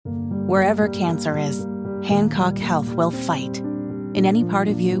Wherever cancer is, Hancock Health will fight. In any part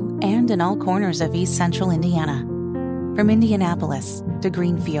of you and in all corners of East Central Indiana. From Indianapolis to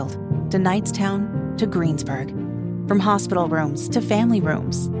Greenfield to Knightstown to Greensburg. From hospital rooms to family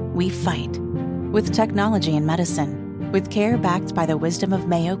rooms, we fight. With technology and medicine, with care backed by the wisdom of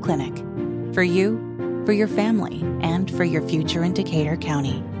Mayo Clinic. For you, for your family, and for your future in Decatur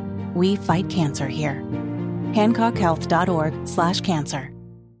County. We fight cancer here. HancockHealth.org/cancer.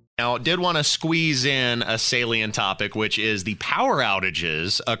 Now, did want to squeeze in a salient topic, which is the power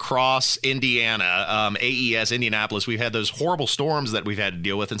outages across Indiana, AES, Indianapolis. We've had those horrible storms that we've had to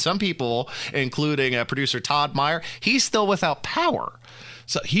deal with. And some people, including producer Todd Meyer, he's still without power.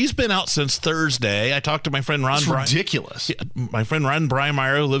 So he's been out since Thursday. I talked to my friend Ron. It's ridiculous. My friend Ron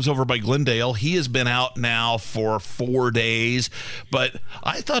Breimeyer, who lives over by Glendale. He has been out now for 4 days. But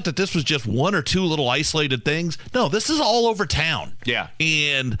I thought that this was just one or two little isolated things. No, this is all over town. Yeah.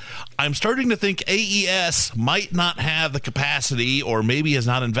 And I'm starting to think AES might not have the capacity, or maybe has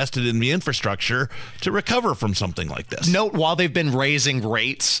not invested in the infrastructure to recover from something like this. Note, while they've been raising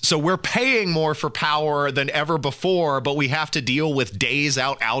rates, so we're paying more for power than ever before, but we have to deal with days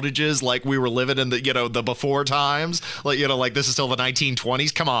out outages like we were living in the before times, like this is still the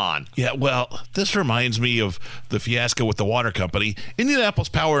 1920s. Come on. Yeah, well, this reminds me of the fiasco with the water company. Indianapolis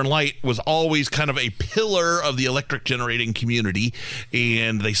Power and Light was always kind of a pillar of the electric generating community,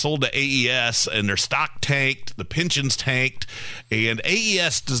 and they sold to AES, and their stock tanked, the pensions tanked, and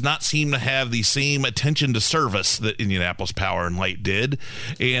AES does not seem to have the same attention to service that Indianapolis Power and Light did.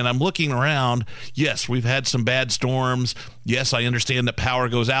 And I'm looking around. Yes, we've had some bad storms. Yes, I understand that power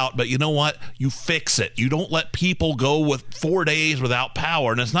goes out, but you know what? You fix it. You don't let people go with 4 days without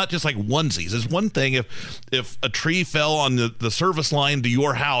power. And it's not just like onesies. It's one thing if a tree fell on the service line to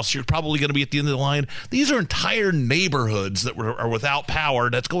your house, you're probably going to be at the end of the line. These are entire neighborhoods that are without power.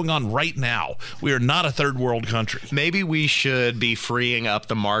 That's going on right now. We are not a third world country. Maybe we should be freeing up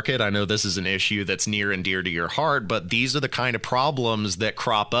the market. I know this is an issue that's near and dear to your heart, but these are the kind of problems that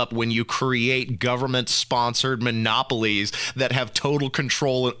crop up when you create government-sponsored monopolies that have total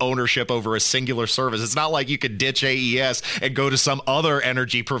control and ownership over a singular service. It's not like you could ditch AES and go to some other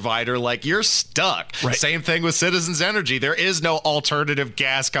energy provider. Like, you're stuck. Right. Same thing with Citizens Energy. There is no alternative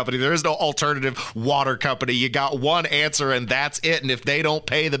gas company. There is no alternative water company. You got one answer, and that's it. And if they don't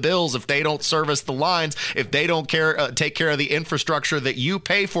pay the bills, if they don't service the lines, if they don't take care of the infrastructure that you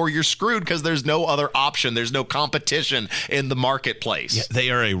pay for, you're screwed, because there's no other option. There's no competition in the marketplace. Yeah, they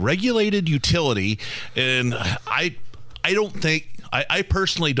are a regulated utility, and I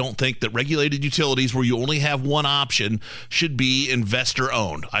personally don't think that regulated utilities where you only have one option should be investor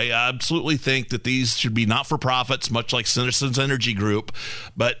owned. I absolutely think that these should be not-for-profits, much like Citizens Energy Group.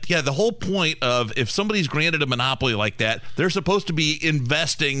 But yeah, the whole point of, if somebody's granted a monopoly like that, they're supposed to be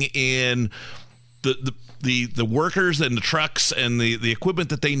investing in the workers and the trucks and the equipment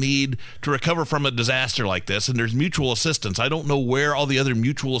that they need to recover from a disaster like this. And there's mutual assistance. I don't know where all the other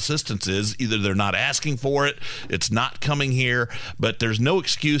mutual assistance is. Either they're not asking for it, it's not coming here, but there's no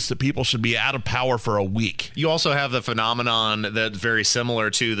excuse that people should be out of power for a week. You also have the phenomenon that's very similar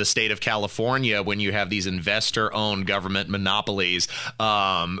to the state of California when you have these investor-owned government monopolies,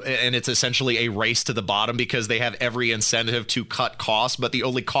 and it's essentially a race to the bottom because they have every incentive to cut costs, but the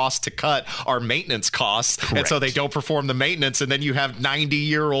only costs to cut are maintenance costs. Correct. And so they don't perform the maintenance, and then you have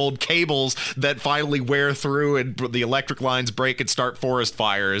 90-year-old cables that finally wear through and the electric lines break and start forest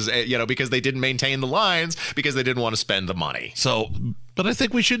fires, because they didn't maintain the lines because they didn't want to spend the money. But I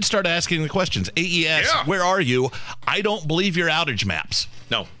think we should start asking the questions. AES, Where are you? I don't believe your outage maps.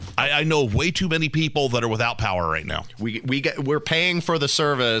 No. I know way too many people that are without power right now. We're paying for the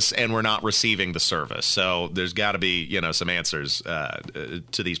service and we're not receiving the service. So there's got to be, some answers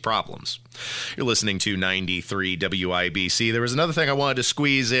to these problems. You're listening to 93 WIBC. There was another thing I wanted to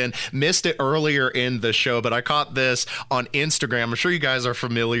squeeze in. Missed it earlier in the show, but I caught this on Instagram. I'm sure you guys are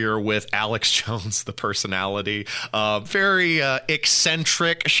familiar with Alex Jones, the personality. Very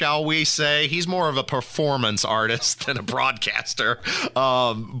eccentric, shall we say. He's more of a performance artist than a broadcaster.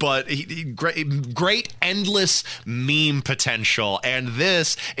 But great endless meme potential. And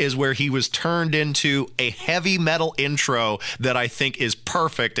this is where he was turned into a heavy metal intro that I think is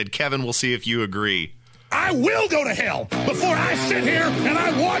perfect. And Kevin, we'll see if you agree. I will go to hell before I sit here and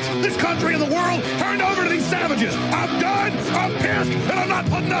I watch this country and the world turned over to these savages. I'm done, I'm pissed, and I'm not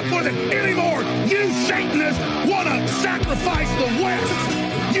putting up with it anymore. You Satanists want to sacrifice the West.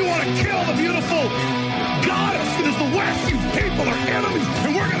 You want to kill the beautiful goddess that is the West. You people are enemies,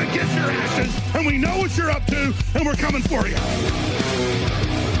 and we're going to get your asses, and we know what you're up to, and we're coming for you.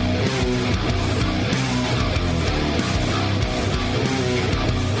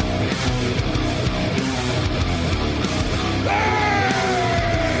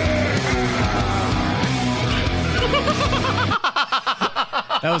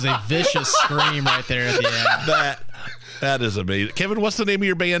 That was a vicious scream right there at the end. That is amazing. Kevin, what's the name of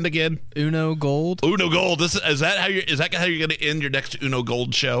your band again? Uno Gold. Uno Gold. Is that how you're going to end your next Uno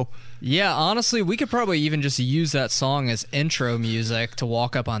Gold show? Yeah, honestly, we could probably even just use that song as intro music to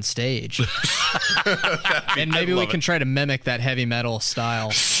walk up on stage. And maybe we can try to mimic that heavy metal style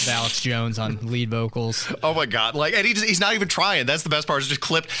of Alex Jones on lead vocals. Oh my God. And he's not even trying. That's the best part. It's just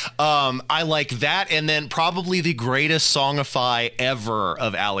clipped. I like that. And then probably the greatest songify ever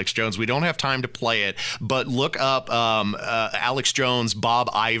of Alex Jones. We don't have time to play it, but look up Alex Jones,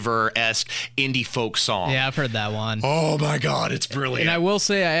 Bob Iver-esque indie folk song. Yeah, I've heard that one. Oh my God, it's brilliant. And I will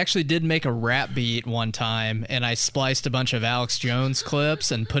say, I actually did make a rap beat one time, and I spliced a bunch of Alex Jones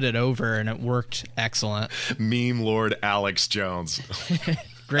clips and put it over, and it worked excellent. Meme Lord Alex Jones.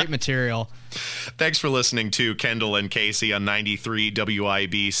 Great material. Thanks for listening to Kendall and Casey on 93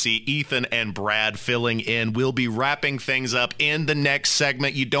 WIBC. Ethan and Brad filling in. We'll be wrapping things up in the next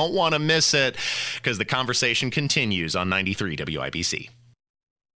segment. You don't want to miss it because the conversation continues on 93 WIBC.